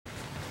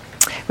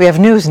We have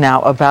news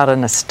now about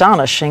an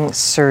astonishing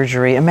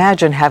surgery.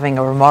 Imagine having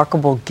a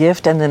remarkable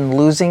gift and then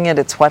losing it.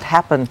 It's what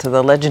happened to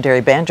the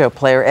legendary banjo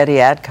player Eddie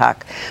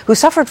Adcock, who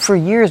suffered for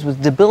years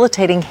with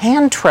debilitating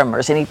hand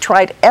tremors, and he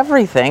tried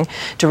everything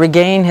to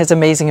regain his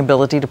amazing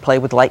ability to play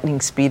with lightning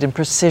speed and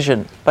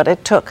precision. But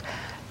it took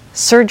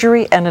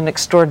surgery and an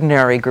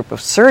extraordinary group of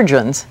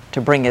surgeons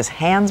to bring his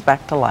hands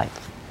back to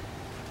life.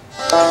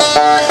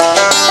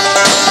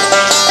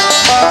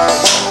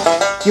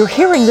 You're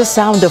hearing the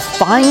sound of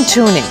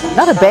fine-tuning,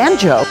 not a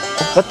banjo,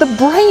 but the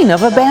brain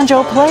of a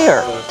banjo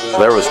player.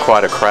 There was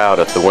quite a crowd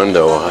at the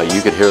window.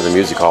 You could hear the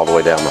music all the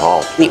way down the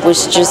hall. It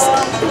was just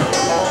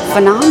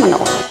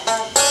phenomenal.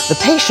 The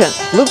patient,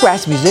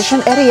 bluegrass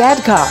musician Eddie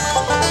Adcock.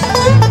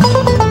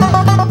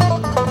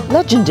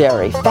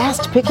 Legendary,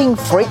 fast-picking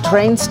freight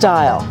train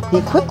style.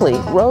 He quickly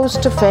rose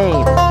to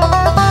fame.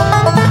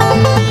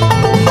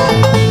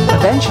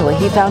 Eventually,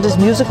 he found his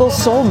musical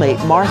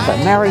soulmate, Martha,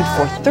 married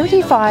for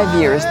 35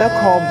 years. They're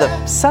called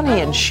the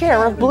Sonny and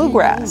Cher of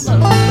bluegrass.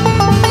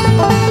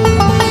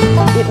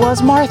 It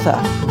was Martha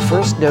who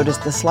first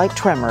noticed the slight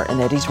tremor in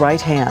Eddie's right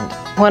hand.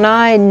 When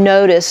I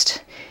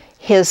noticed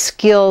his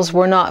skills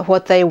were not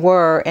what they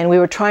were, and we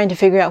were trying to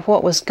figure out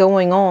what was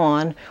going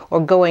on or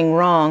going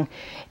wrong,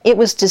 it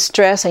was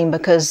distressing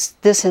because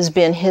this has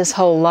been his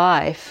whole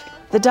life.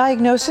 The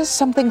diagnosis,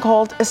 something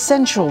called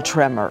essential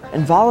tremor,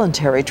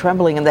 involuntary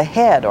trembling in the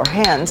head or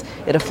hands.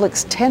 It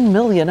afflicts 10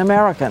 million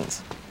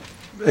Americans.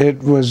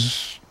 It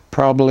was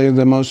probably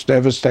the most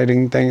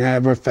devastating thing I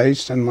ever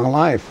faced in my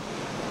life.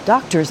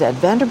 Doctors at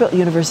Vanderbilt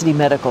University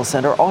Medical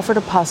Center offered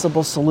a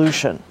possible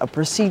solution, a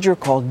procedure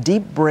called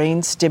deep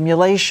brain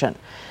stimulation.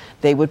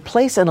 They would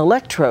place an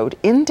electrode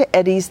into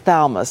Eddie's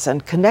thalamus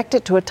and connect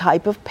it to a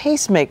type of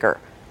pacemaker.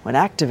 When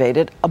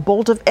activated, a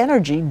bolt of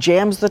energy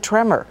jams the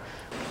tremor.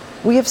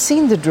 We have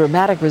seen the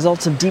dramatic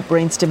results of deep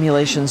brain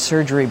stimulation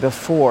surgery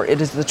before.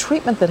 It is the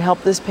treatment that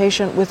helped this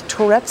patient with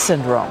Tourette's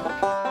syndrome.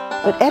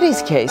 But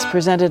Eddie's case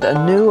presented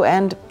a new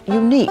and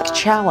unique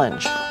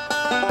challenge.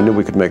 I knew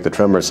we could make the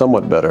tremor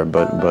somewhat better,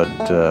 but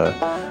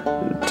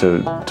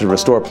to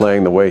restore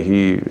playing the way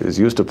he is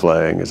used to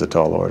playing is a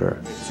tall order.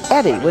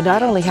 Eddie would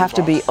not only have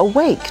to be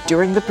awake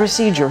during the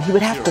procedure, he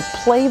would have to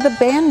play the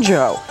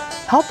banjo,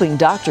 helping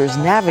doctors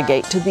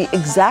navigate to the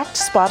exact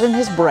spot in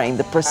his brain,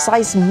 the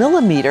precise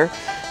millimeter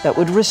that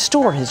would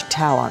restore his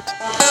talent.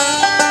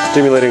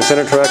 Stimulating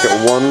center track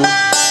at 1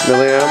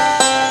 milliamp.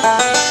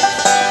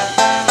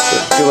 Does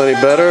it feel any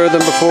better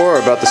than before or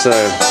about the same?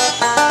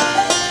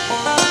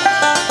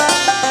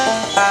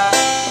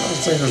 I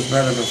think it was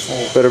better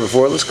before. Better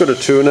before? Let's go to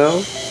 2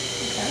 now.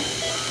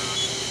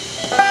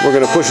 We're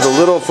going to push it a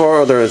little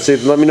farther and see.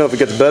 Let me know if it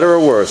gets better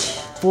or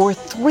worse. For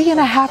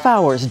 3.5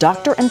 hours,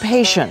 doctor and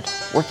patient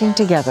working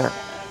together.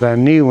 I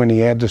knew when he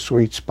had the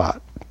sweet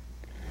spot,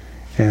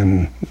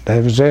 and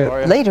that was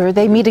it. Later,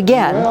 they meet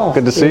again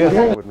Good to see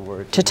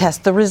you. to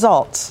test the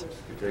results.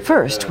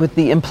 First, with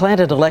the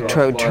implanted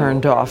electrode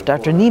turned off,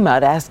 Dr.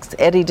 Niemann asks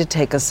Eddie to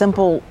take a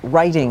simple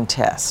writing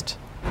test.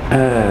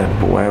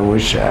 Boy, I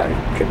wish I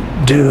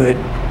could do it.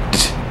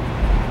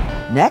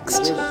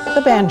 Next,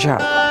 the banjo.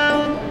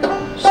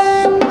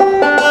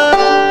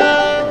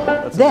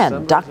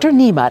 Then, Dr.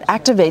 Niemann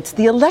activates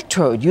the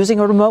electrode using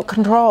a remote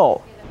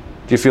control.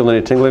 Do you feel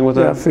any tingling with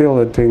that? I feel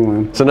it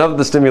tingling. So now that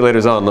the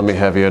stimulator's on, let me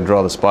have you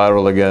draw the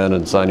spiral again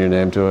and sign your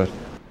name to it.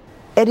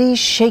 Eddie's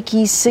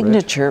shaky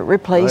signature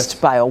replaced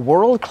by a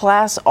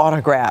world-class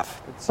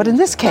autograph. But in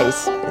this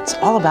case, it's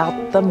all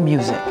about the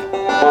music.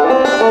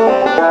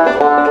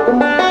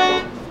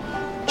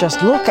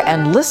 Just look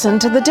and listen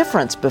to the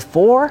difference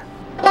before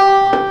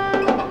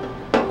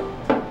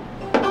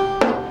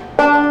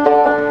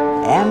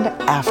and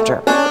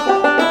after.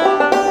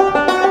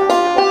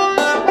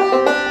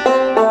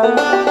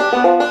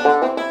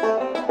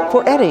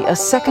 For Eddie, a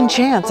second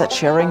chance at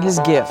sharing his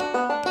gift.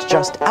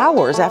 Just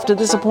hours after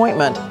this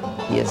appointment,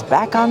 he is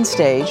back on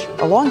stage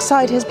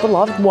alongside his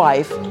beloved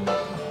wife,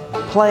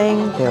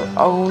 playing their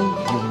own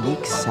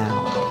unique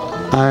sound.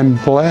 I'm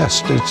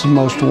blessed. It's the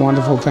most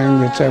wonderful thing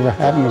that's ever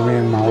happened to me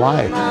in my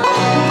life.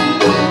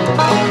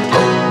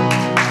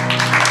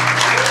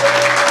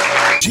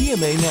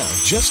 GMA Now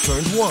just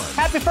turned 1.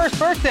 Happy first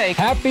birthday.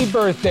 Happy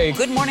birthday.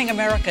 Good morning,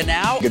 America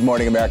Now. Good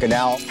morning, America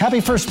Now.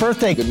 Happy first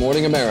birthday. Good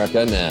morning,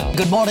 America Now.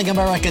 Good morning,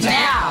 America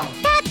Now.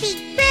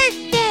 Happy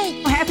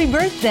birthday! Happy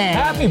birthday.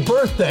 Happy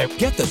birthday.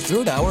 Get the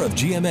third hour of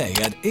GMA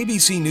at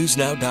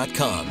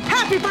abcnewsnow.com.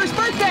 Happy first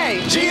birthday.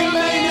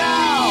 GMA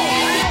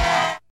Now.